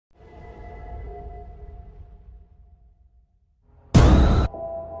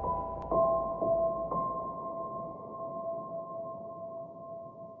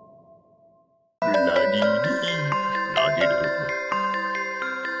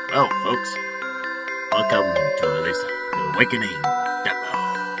Well, folks, welcome to Alisa, the Awakening demo,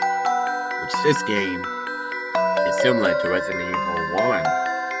 which this game is similar to Resident Evil 1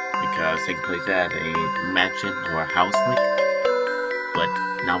 because it takes place at a mansion or a house but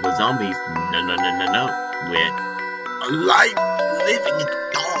not with zombies, no, with alive, living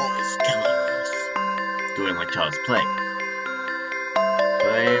dolls killers, doing like child's play.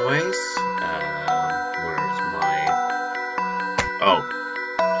 But anyways, where's my... Oh.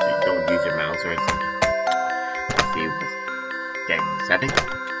 Don't use your mouse or something. Let's see what's game setting.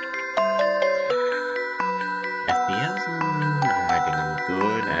 FPS? I think I'm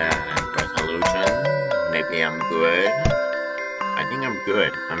good. Resolution? Maybe I'm good. I think I'm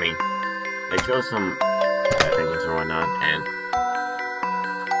good. I mean, they show some settings or whatnot, and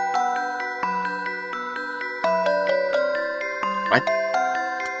what?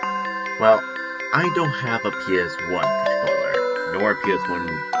 Well, I don't have a PS1 controller, nor a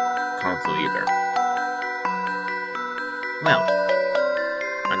PS1 console either. Well,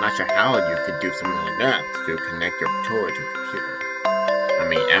 I'm not sure how you could do something like that to connect your controller to a computer. I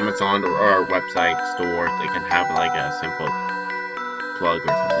mean, Amazon or website stores, they can have like a simple plug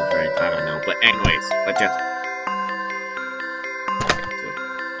or something for it, I don't know. But anyways, let's just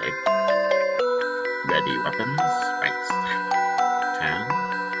like ready weapons, right?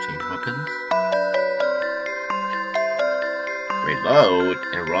 Change weapons. Reload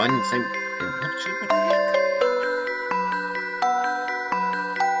and run same what the heck?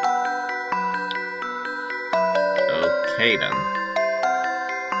 Okay then.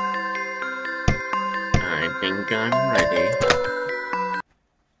 I think I'm ready.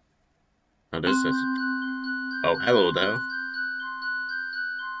 Oh, this is... Oh, hello there.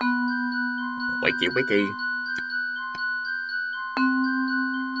 Wiki.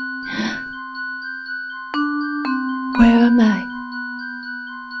 Where am I?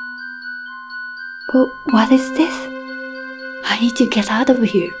 But what is this? I need to get out of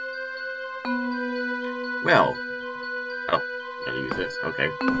here. Well, oh, gotta use this, okay.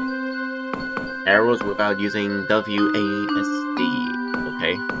 Arrows without using WASD,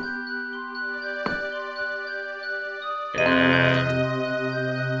 okay.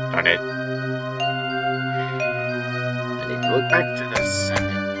 Darn it. I need to look back to the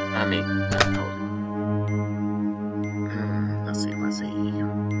setting. I mean, let's see.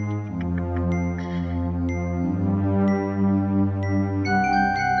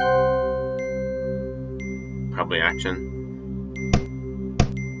 Probably action.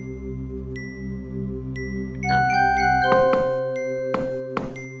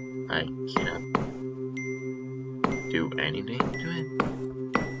 I can't do anything to it?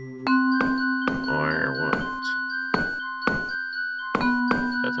 Or what?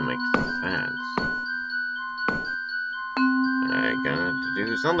 Doesn't make sense. I gotta do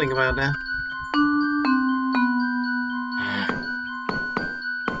something about that.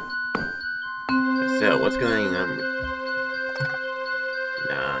 So, what's going on?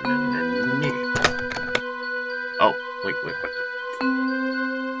 No. Oh, wait, what the?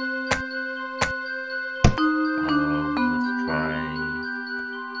 Let's try...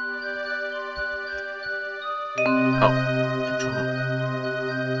 Oh, control.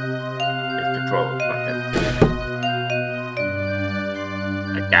 It's control button.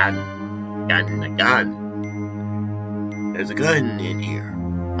 A gun. There's a gun in here.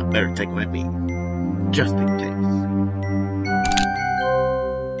 I better take it with me. Just in case.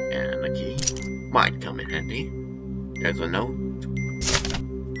 And the key might come in handy. There's a note.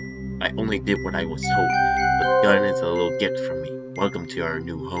 I only did what I was told, but the gun is a little gift from me. Welcome to our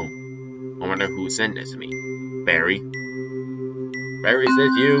new home. I wonder who sent this to me. Barry? Barry, is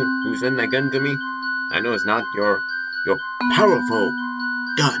this you who sent that gun to me? I know it's not your powerful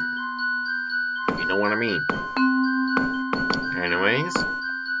gun. If you know what I mean. Anyways.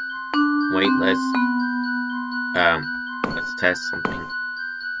 Wait, let's test something.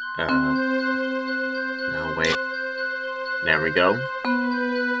 No, wait. There we go.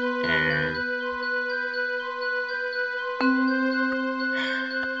 And...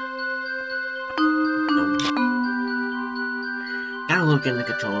 Now look in the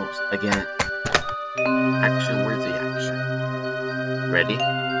controls again. Action, where's the action? Ready?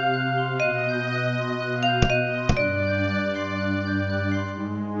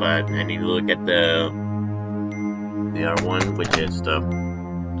 But I need to look at the other one, which is the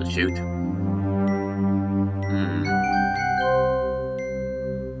shoot.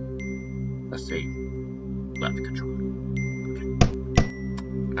 Let's see. Left control. Okay.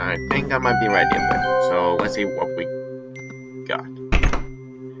 I think I might be right in there. So let's see what we got.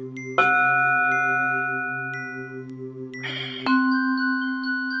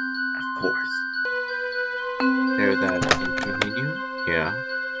 that continue? Yeah.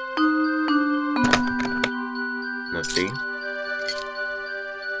 Let's see.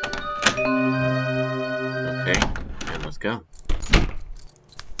 Okay, and let's go.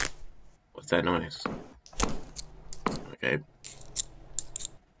 What's that noise? Okay.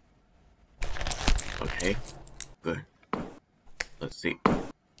 Okay, good. Let's see.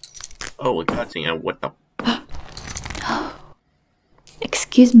 Oh, a cutscene, and what the?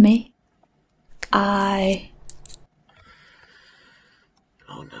 Excuse me. Oh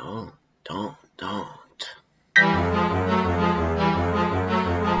no, don't.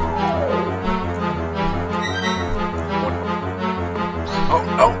 Oh,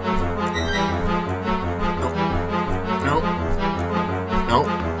 no! No.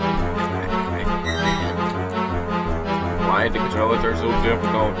 Why the controllers are so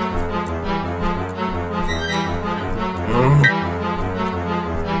difficult?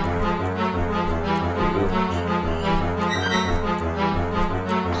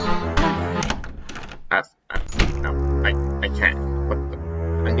 No, I can't.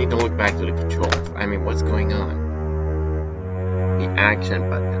 I need to look back to the controls. I mean, what's going on? The action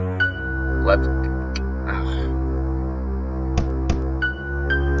button. Left.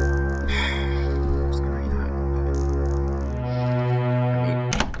 What's going on?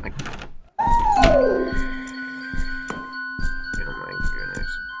 Oh my goodness.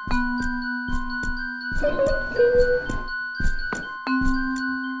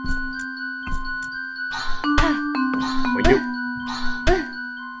 Will you?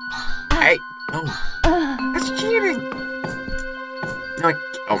 Hey! No! That's cheating! No,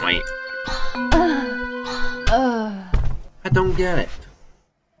 oh my... I don't get it.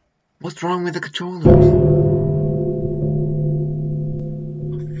 What's wrong with the controllers?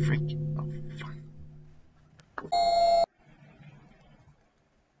 Oh, frick. Oh, fuck.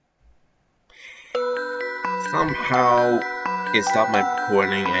 Somehow, it stopped my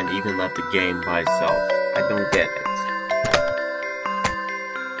recording and even left the game by itself. I don't get it.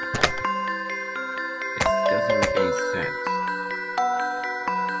 It doesn't make any sense.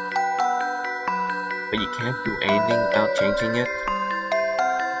 But you can't do anything without changing it?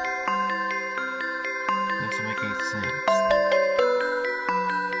 Doesn't make any sense.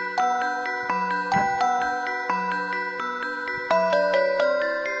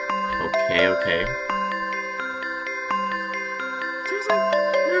 Okay.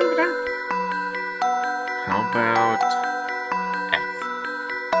 How about F?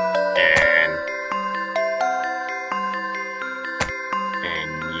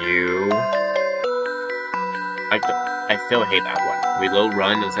 And U. I still hate that one. Reload,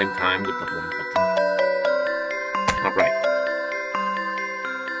 run at the same time with the home button. Alright.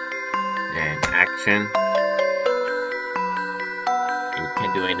 And action. And you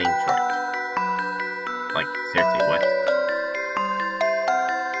can't do anything for it. Like, seriously, what?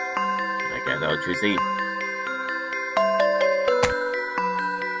 I guess I'll choose E.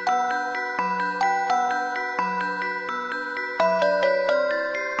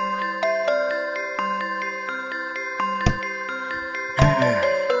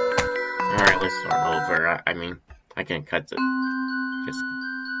 Alright, let's start over. I mean, I can cut it.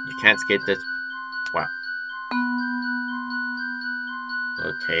 You can't skip this. Wow.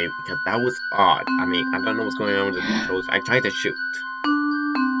 Okay, because that was odd. I mean, I don't know what's going on with the controls. I tried to shoot.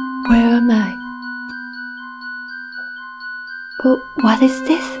 Where am I? But what is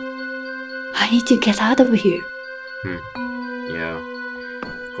this? I need to get out of here. Yeah.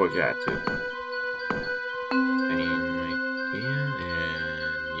 Of course you had to. Same idea, and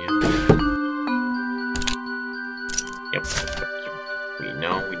yeah. Yep. We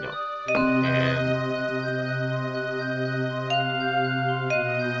know. And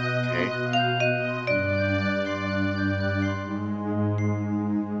okay.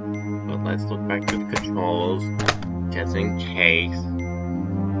 But let's look back to the controls, just in case.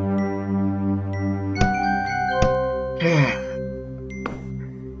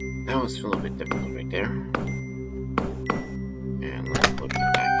 That was a little bit difficult right there. And let's look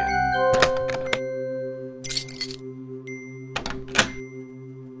back at it.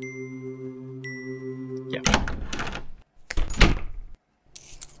 Yeah.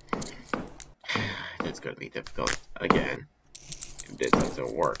 It's gonna be difficult again if this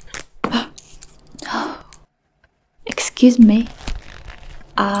doesn't work. Excuse me.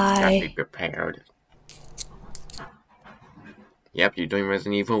 Gotta be prepared. Yep, you're doing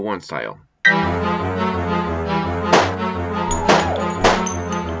Resident Evil 1 style.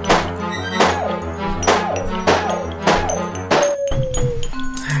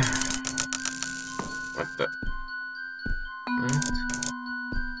 What the?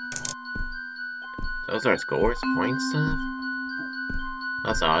 What? Those are scores, points stuff?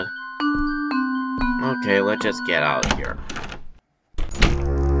 That's odd. Okay, let's just get out of here.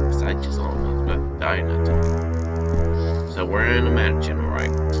 I just almost died not to. So we're in a mansion, right?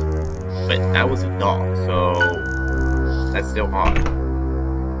 But that was a dog, so that's still odd.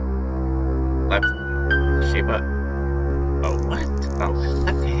 Left shape up. Oh, what? Oh,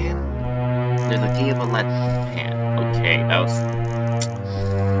 left hand. There's a key of a left hand. Okay, that was.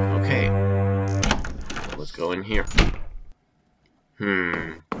 Okay. So let's go in here.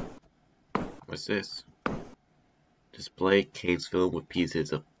 What's this? Display case filled with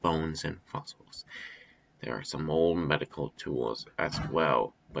pieces of bones and fossils. There are some old medical tools as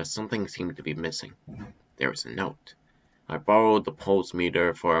well, but something seemed to be missing. There is a note. I borrowed the pulse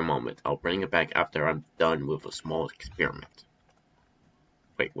meter for a moment. I'll bring it back after I'm done with a small experiment.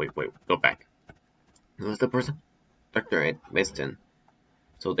 Wait, go back. Who's the person? Dr. Ed Miston.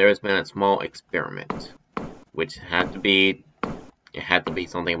 So there has been a small experiment, which had to be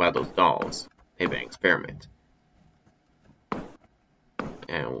something about those dolls. Maybe an experiment.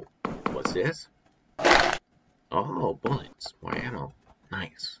 And what's this? Oh, bullets. More ammo.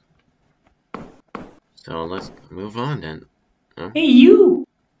 Nice. So let's move on then. Huh? Hey, you!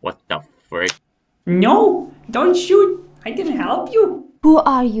 What the frick? No! Don't shoot! I can help you! Who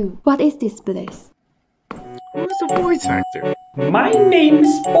are you? What is this place? Who's the voice actor? My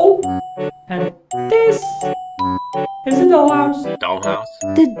name's Pope, and this is the dollhouse.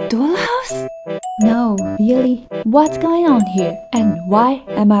 Dollhouse? The dollhouse? No, really? What's going on here? And why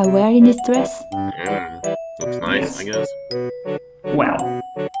am I wearing this dress? Looks nice, I guess. Well,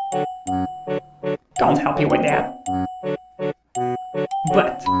 can't help you with that.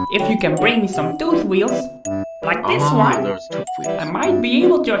 But if you can bring me some tooth wheels, like this one, there's tooth wheels. I might be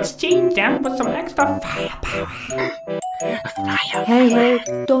able to exchange them for some extra firepower. Hey,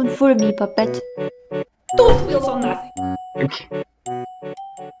 don't fool me, puppet. Tooth wheels or nothing.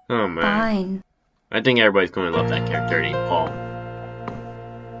 Oh man. Fine. I think everybody's going to love that character named Paul.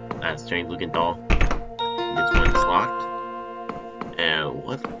 That strange looking doll. This one's locked. And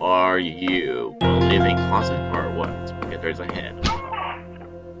what are you? A living closet or what? Because there's a head.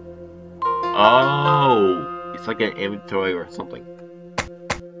 Oh! It's like an inventory or something.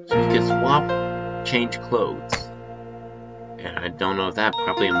 So you can swap, change clothes. And I don't know if that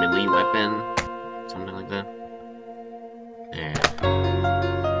probably a melee weapon, something like that. And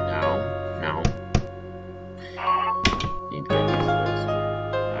no. Need to get used to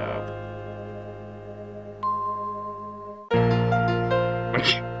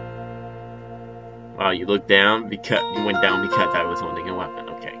this. Wow, you looked down because you went down because I was holding a weapon.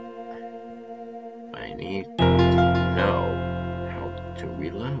 Okay. I need to know how to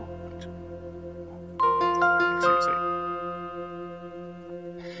reload. Seriously.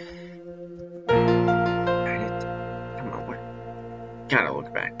 Come on, what? Gotta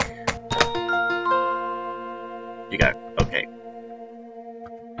look back. You got it. Okay.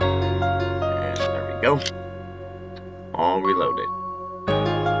 And there we go. All reloaded.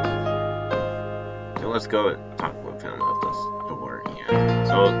 So let's go and talk with him about this door again.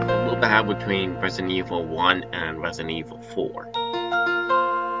 So a little bit between Resident Evil 1 and Resident Evil 4.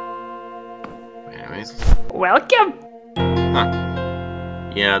 Anyways. Welcome! Huh.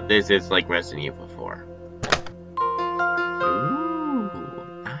 Yeah, this is like Resident Evil 4. Ooh,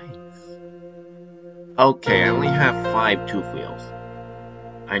 nice. Okay, I only have 5 tooth wheels.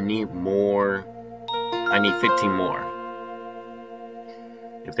 I need more. I need 15 more.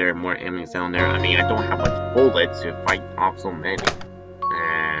 If there are more enemies down there. I mean, I don't have much bullets to fight off so many.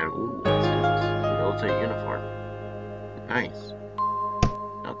 And, ooh, what's this? Military uniform. Nice.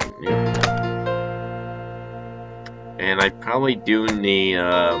 Nothing new. And I probably do need,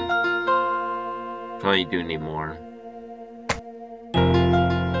 more.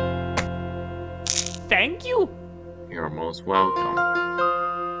 Thank you! You're most welcome.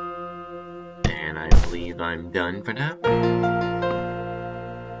 And I believe I'm done for now.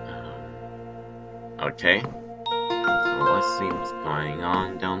 Okay. So let's see what's going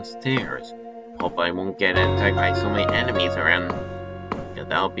on downstairs. Hope I won't get attacked by so many enemies around. Because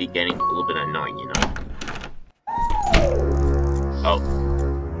that'll be getting a little bit annoying, you know. Oh.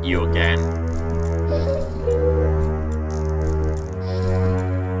 You again.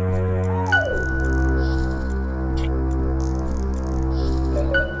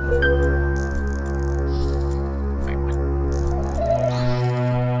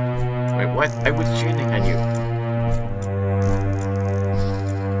 What? I was shooting at you.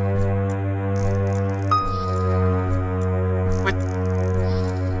 What?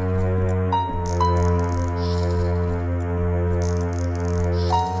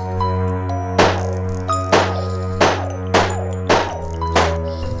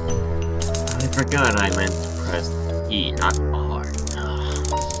 meant to press E, not R.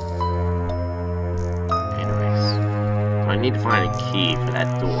 Anyways, so I need to find a key for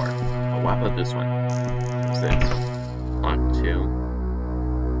that door. Oh, what about this one? What's this? 1,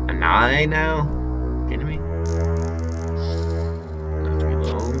 2. An eye now? Kidding me? Let's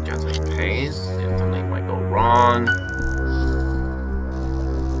reload, just in case, and something might go wrong.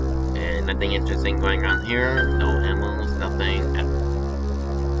 And nothing interesting going on here. No ammos, nothing.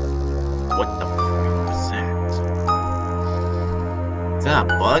 What the frick was that? Is that a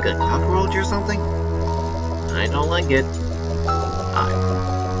bug? A cockroach or something? I don't like it.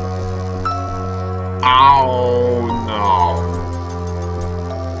 Oh no!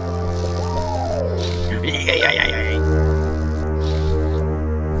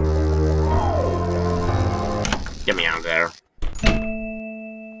 Get me out of there.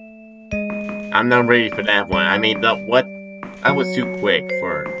 I'm not ready for that one. I mean, what? That was too quick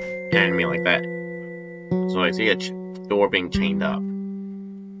for an enemy like that. So I see a door being chained up.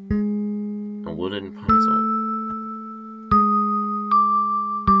 A wooden puzzle.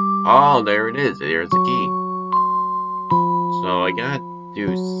 Oh, there it is. There's the key. So I gotta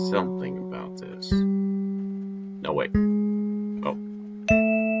do something about this. No, wait. Oh.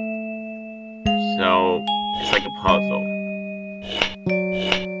 So, it's like a puzzle.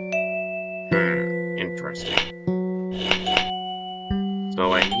 Interesting.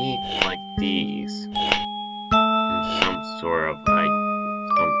 So I need, like, these. In some sort of, like,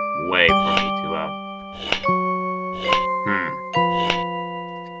 some way for me to,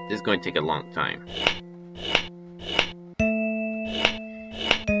 This is going to take a long time.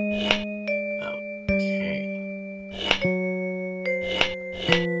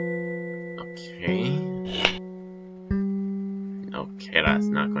 Okay, that's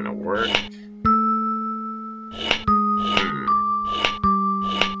not gonna work.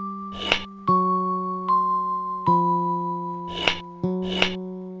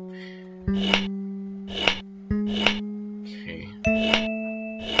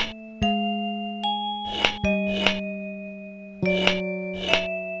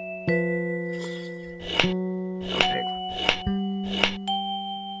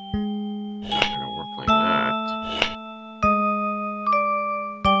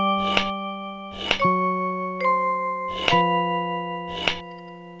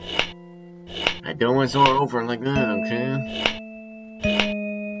 I don't want to soar over like that, okay?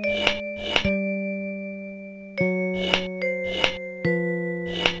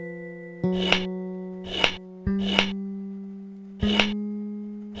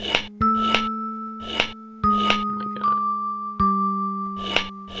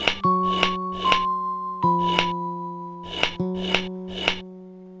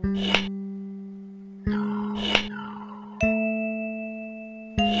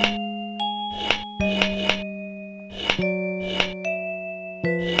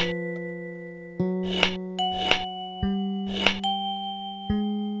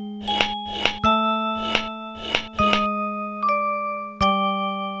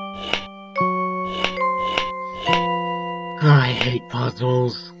 I hate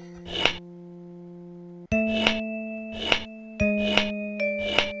puzzles.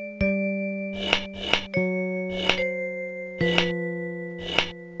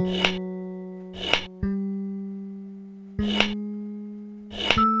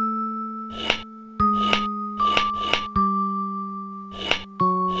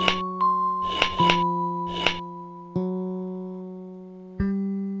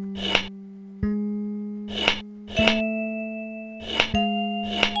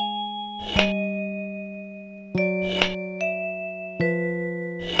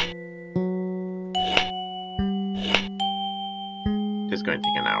 It's going to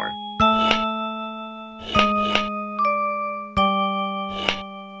take an hour.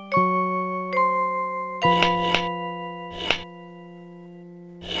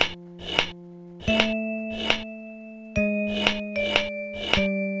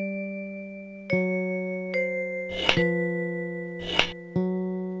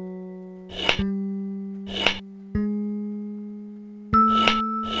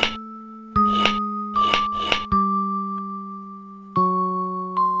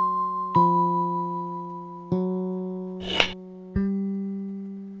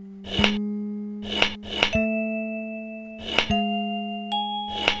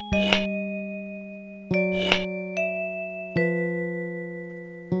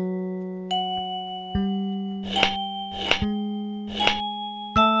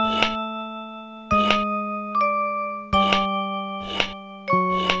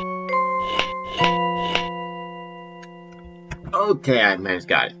 Okay, I managed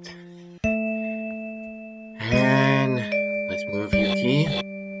got it.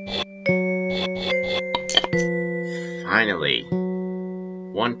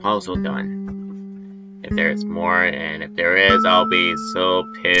 one puzzle done. If there's more, and if there is, I'll be so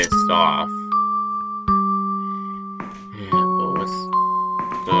pissed off. Yeah, but what's...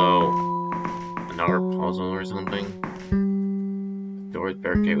 So... another puzzle or something? The door is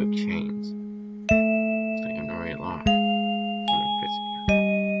barricaded with chains. It's like I'm already locked.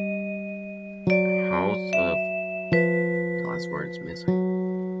 House of... the last word's missing.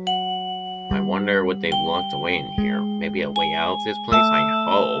 I wonder what they've locked away in here. Maybe a way out of this place? I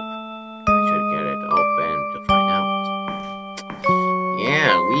hope. I should get it open to find out.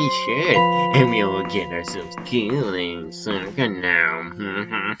 Yeah, we should. And we'll get ourselves killing soon now.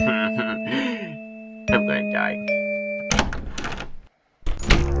 I'm gonna die.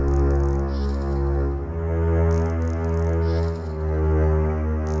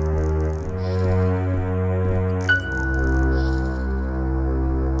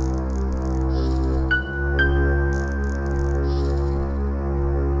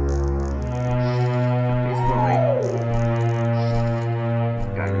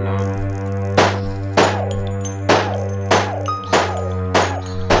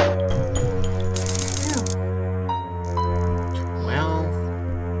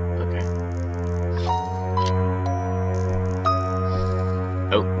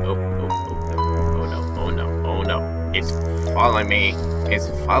 Following me. It's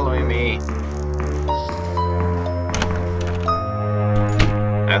following me.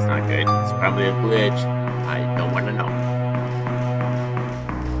 That's not good. It's probably a glitch. I don't want to know.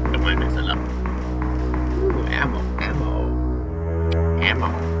 Don't want to mess it up. Ooh, ammo.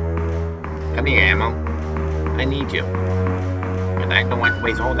 Come here, ammo. I need you. Because I don't want to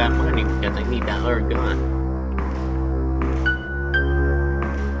waste all that money because I need that other gun.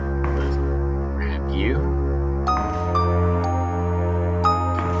 Let's grab you.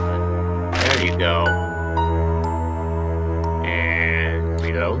 There you go. And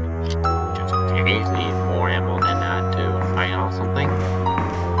reload. Just in case. Need more ammo than that to fight off something.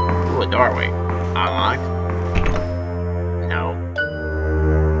 Ooh, a doorway. Unlocked. No.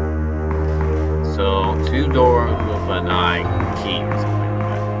 So, 2 doors with an eye key or something like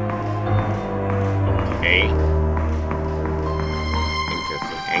that. Okay.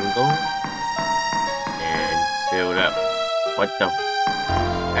 Interesting angle. And sealed up. What the?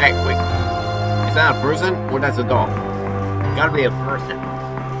 Hey, wait. Is that a person or that's a dog? It's gotta be a person.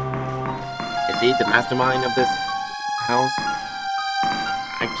 Is he the mastermind of this house?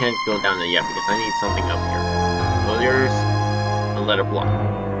 I can't go down there yet because I need something up here. So there's a letter block.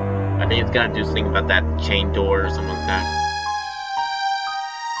 I think it's gotta do something about that chain door or something like that.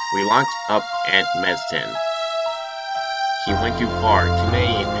 We locked up Aunt Meston. He went too far. Too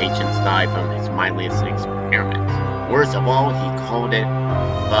many patients died from his mindless experiments. Worst of all, he called it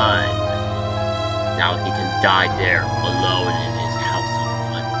fun. Now he can die there, alone in his house of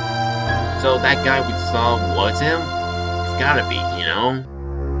fun. So that guy we saw was him? It's gotta be, you know?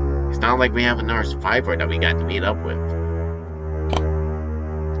 It's not like we have another survivor that we got to meet up with.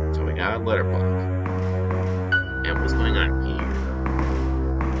 So we got a letter block. And what's going on here?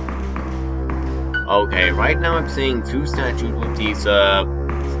 Okay, right now I'm seeing 2 statues with these,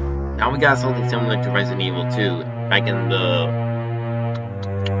 now we got something similar to Resident Evil 2, back in the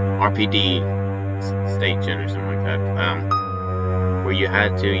RPD station or something like that, where you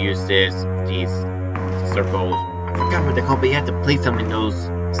had to use these circles. I forgot what they're called, but you had to place them in those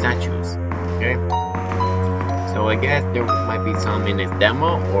statues. Okay? So I guess there might be some in this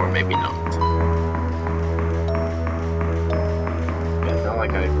demo, or maybe not. It's not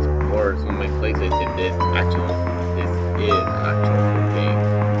like I explored so many places in this is actual game.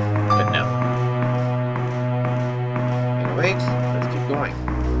 But no. Anyways, let's keep going.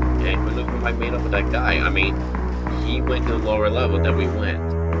 And who knows what I made up with that guy? I mean, he went to the lower level that we went.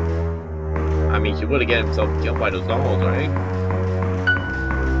 I mean, he would have get himself killed by those dolls, right?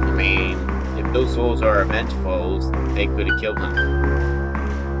 I mean, if those souls are avenged foes, they could have killed him.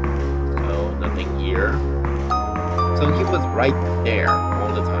 So, nothing here. So he was right there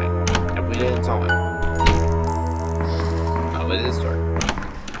all the time, and we didn't saw him. Oh, it is dark.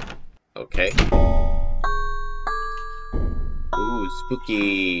 Okay. Ooh,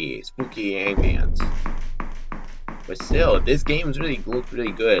 spooky ambience. But still, this game looks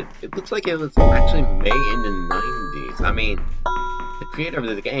really good. It looks like it was actually made in the 90s. I mean, the creator of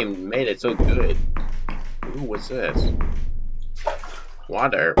this game made it so good. Ooh, what's this?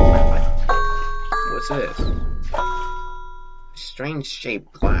 Water? What's this? A strange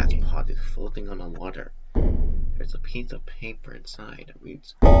shaped glass pot is floating on the water. There's a piece of paper inside that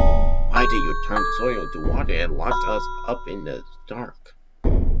reads, "Why did you turn the soil to water and locked us up in the dark?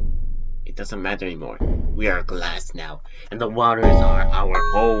 It doesn't matter anymore. We are glass now, and the waters are our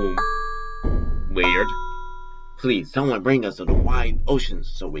home. Weird. Please, someone bring us to the wide oceans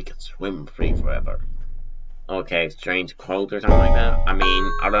so we can swim free forever. Okay, strange quote or something like that. I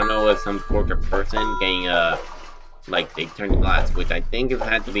mean, I don't know if some tortured person getting like they turn to glass, which I think it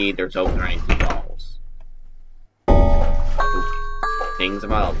had to be their soul turning to dolls. Things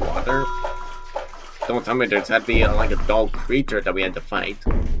about water? Don't tell me there's had to be like a doll creature that we had to fight.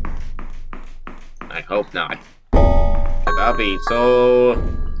 I hope not. Cause that'd be so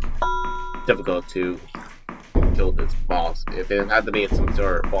difficult to kill this boss. If it had to be some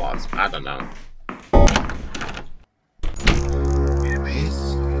sort of boss, I don't know.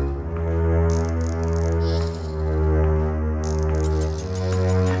 Anyways.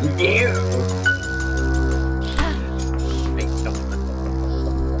 Yeah!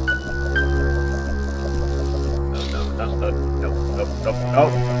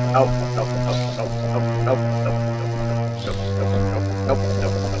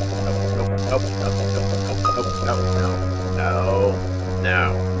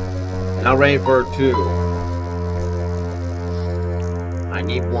 No. Not ready for 2. I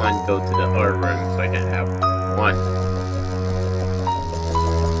need 1 to go to the other room so I can have 1.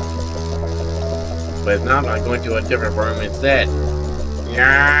 But if not, I'm going to a different room instead.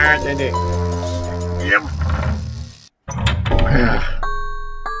 Yeah, Yep.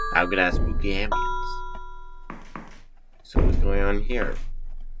 How could I have spooky ambience? So what's going on here?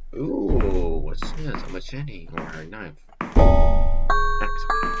 Ooh, what's this? A machete or a knife?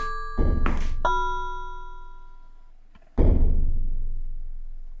 Excellent.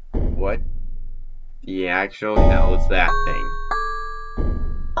 What the actual hell is that thing?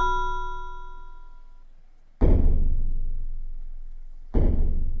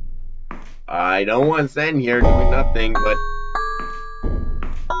 I don't want to stand here doing nothing, but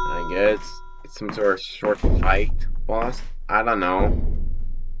I guess it's some sort of short fight boss. I don't know.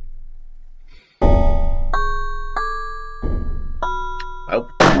 Oh.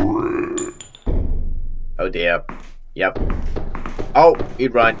 Oh dear. Yep. Oh, he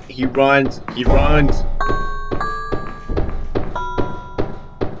runs. He runs. He runs.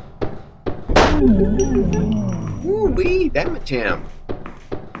 Ooh-wee, damage him.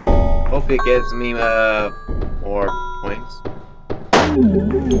 Hope it gives me more points.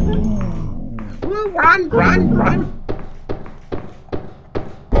 Ooh, run, run, run.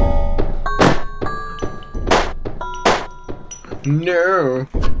 No.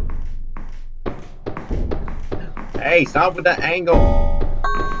 Hey, stop with that angle.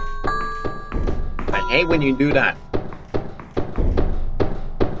 I hate when you do that.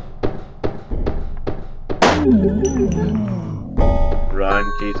 Run,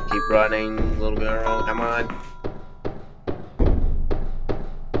 just keep running, little girl. Come on.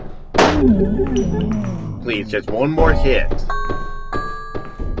 Please, just one more hit.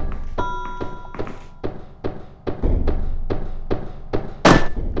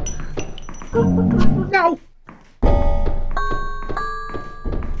 No!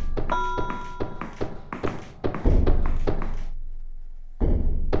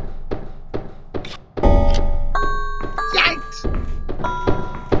 Yikes!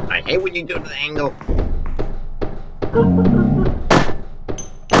 I hate when you do the angle.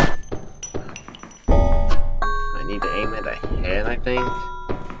 I need to aim at the head, I think.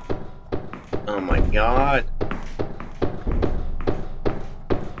 Oh my god.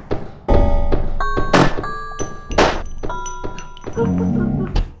 You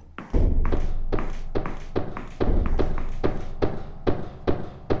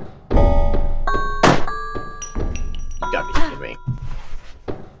gotta be kidding me.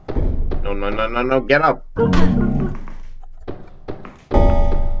 No, no, no, no, no, get up!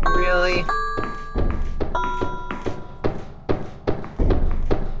 Really?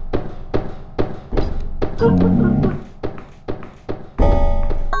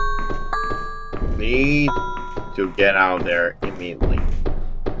 Need to get out there immediately.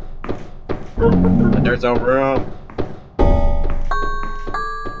 But there's no room.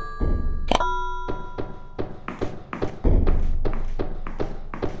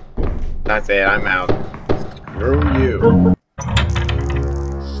 That's it, I'm out. Screw you.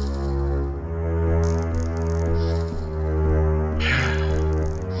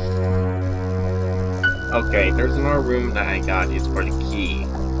 Okay, there's another room that I got. It's for the key.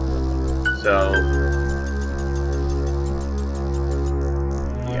 So,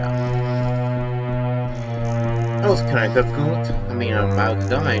 yeah. That was kind of difficult. I mean, I'm about to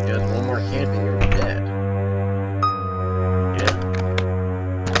die. Just one more hit and you're dead. Yeah.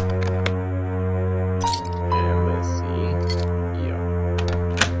 And let's see. Yeah.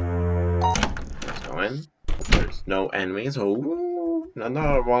 Let's go in. enemies. Oh,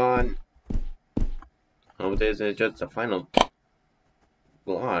 another one. Oh, this is just the final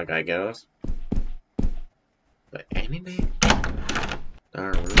block, I guess. But anything?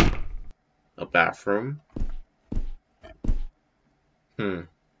 A room? A bathroom?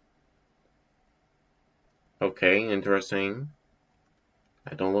 Okay, interesting.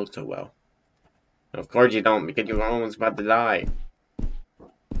 I don't look so well. Of course you don't, because you're almost about to die.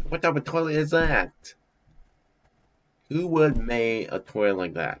 What type of toilet is that? Who would make a toilet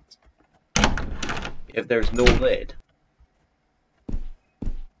like that? If there's no lid.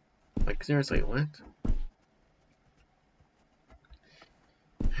 Like, seriously, what?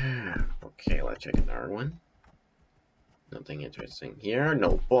 Okay, let's check another one. Nothing interesting here.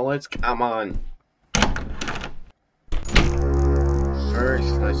 No bullets. Come on.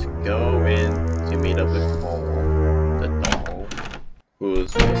 First, let's go in to meet up with Paul, the doll,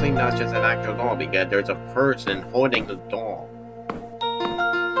 who's mostly not just an actual doll because there's a person holding the doll.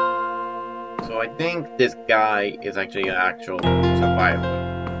 So I think this guy is actually an actual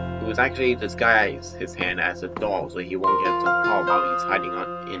survivor, who's actually disguised his hand as a doll so he won't get so caught while he's hiding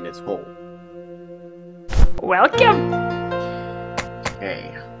in his hole. Welcome!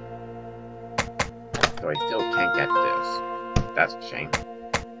 Okay. So I still can't get this. That's a shame.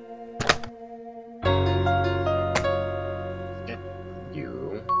 Get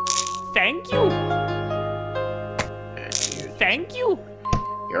you. Thank you! And you. Thank you!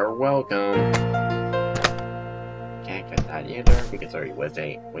 You're welcome. Can't get that either because I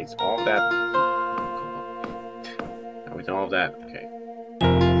waste all that. I waste all that. Okay.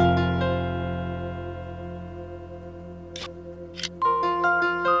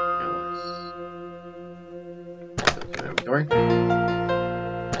 Inventory.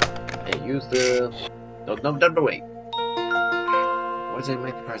 And use the. No, wait. What's it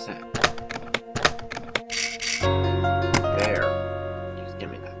meant to press that? There. Just give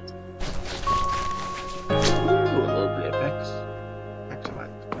me that. Ooh, a little bit of effects.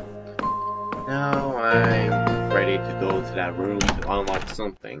 Excellent. Now I'm ready to go to that room to unlock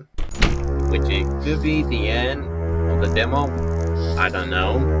something. Which it could be the end of the demo. I don't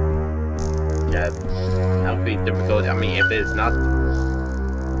know. Yeah, that'll be difficult. I mean, if it's not,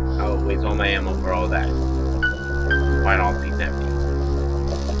 I'll waste all my ammo for all that. Fight all these enemies.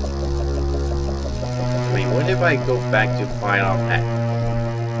 I mean, what if I go back to fight off that?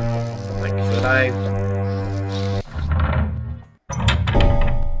 Like, should I?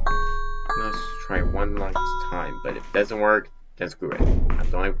 Let's try one last time, but if it doesn't work, then screw it. I'm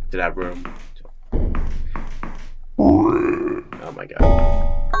going to that room. Oh my god.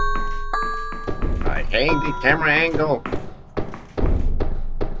 I hate the camera angle.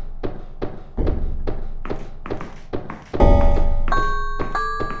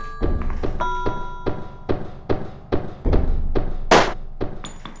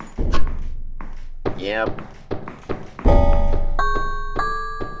 Yep.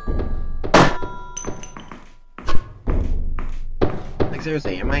 Like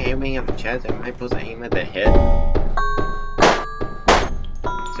seriously, am I aiming at the chest? Am I supposed to aim at the head?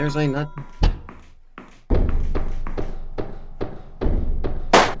 Seriously, not.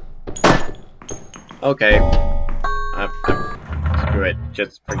 Okay. Screw it.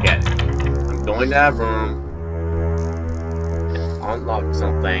 Just forget it. I'm going to that room. Unlock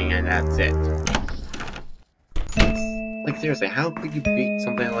something, and that's it. Like seriously, how could you beat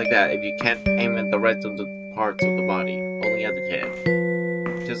something like that if you can't aim at the rest of the parts of the body, only at the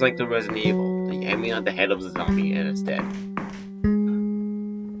head? Just like the Resident Evil, that you're aiming at the head of the zombie and it's dead.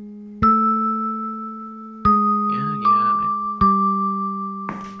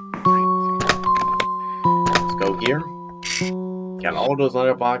 Let's go here. Get all those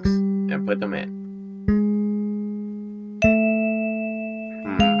other boxes and put them in.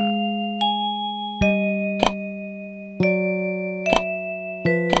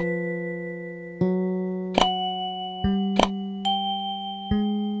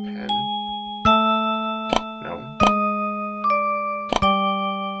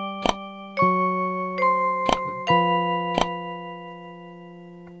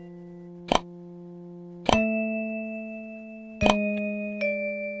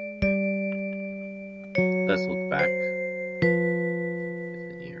 Let's look back. Is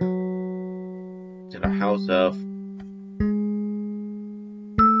it here? To the house of.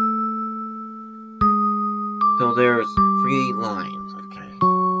 So there's 3 lines, okay.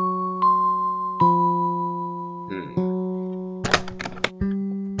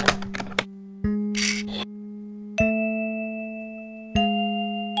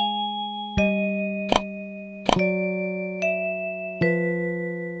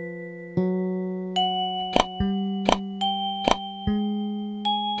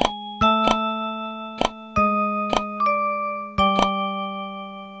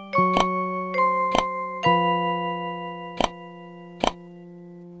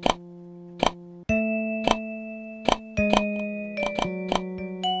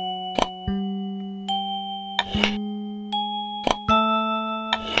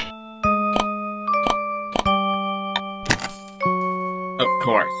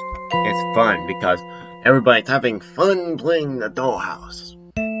 course. It's fun because everybody's having fun playing the dollhouse.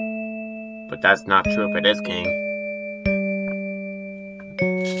 But that's not true for this game.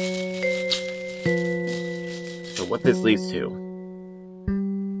 So what this leads to.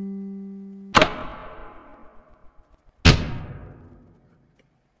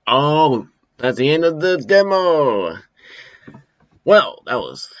 Oh, that's the end of the demo! Well, that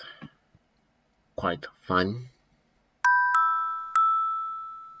was quite fun.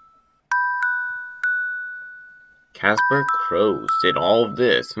 Casper Croes did all of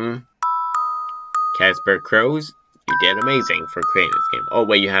this, Casper Croes, you did amazing for creating this game. Oh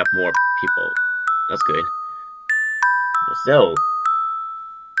wait, you have more people. That's good. But still,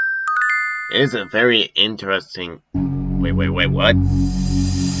 it is a very interesting... Wait, what?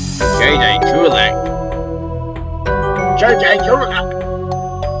 JJ Chulak. JJ Chulak!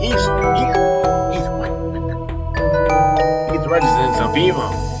 He's what? He's Resident of Evil,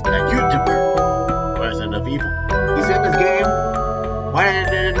 a YouTuber. Resident of Evil. He's in this game? Why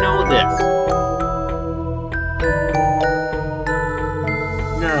didn't I know this?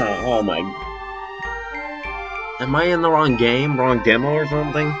 No, oh my... Am I in the wrong game? Wrong demo or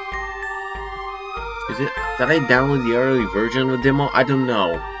something? Is it... Did I download the early version of the demo? I don't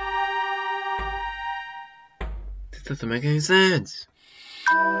know. This doesn't make any sense.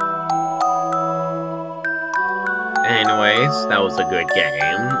 Anyways, that was a good game,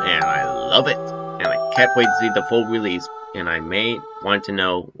 and I love it. And I can't wait to see the full release. And I may want to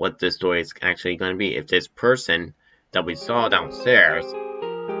know what the story is actually going to be. If this person that we saw downstairs,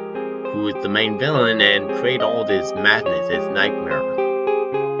 who is the main villain and create all this madness, this nightmare.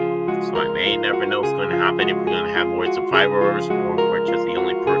 So I may never know what's going to happen, if we're going to have more survivors, or we're just the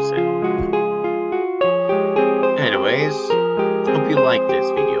only person. Anyways, hope you liked this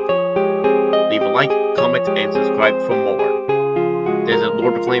video. Leave a like, comment, and subscribe for more. There's a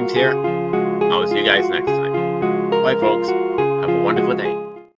Lord of Flames here. I will see you guys next time. Bye folks. Have a wonderful day.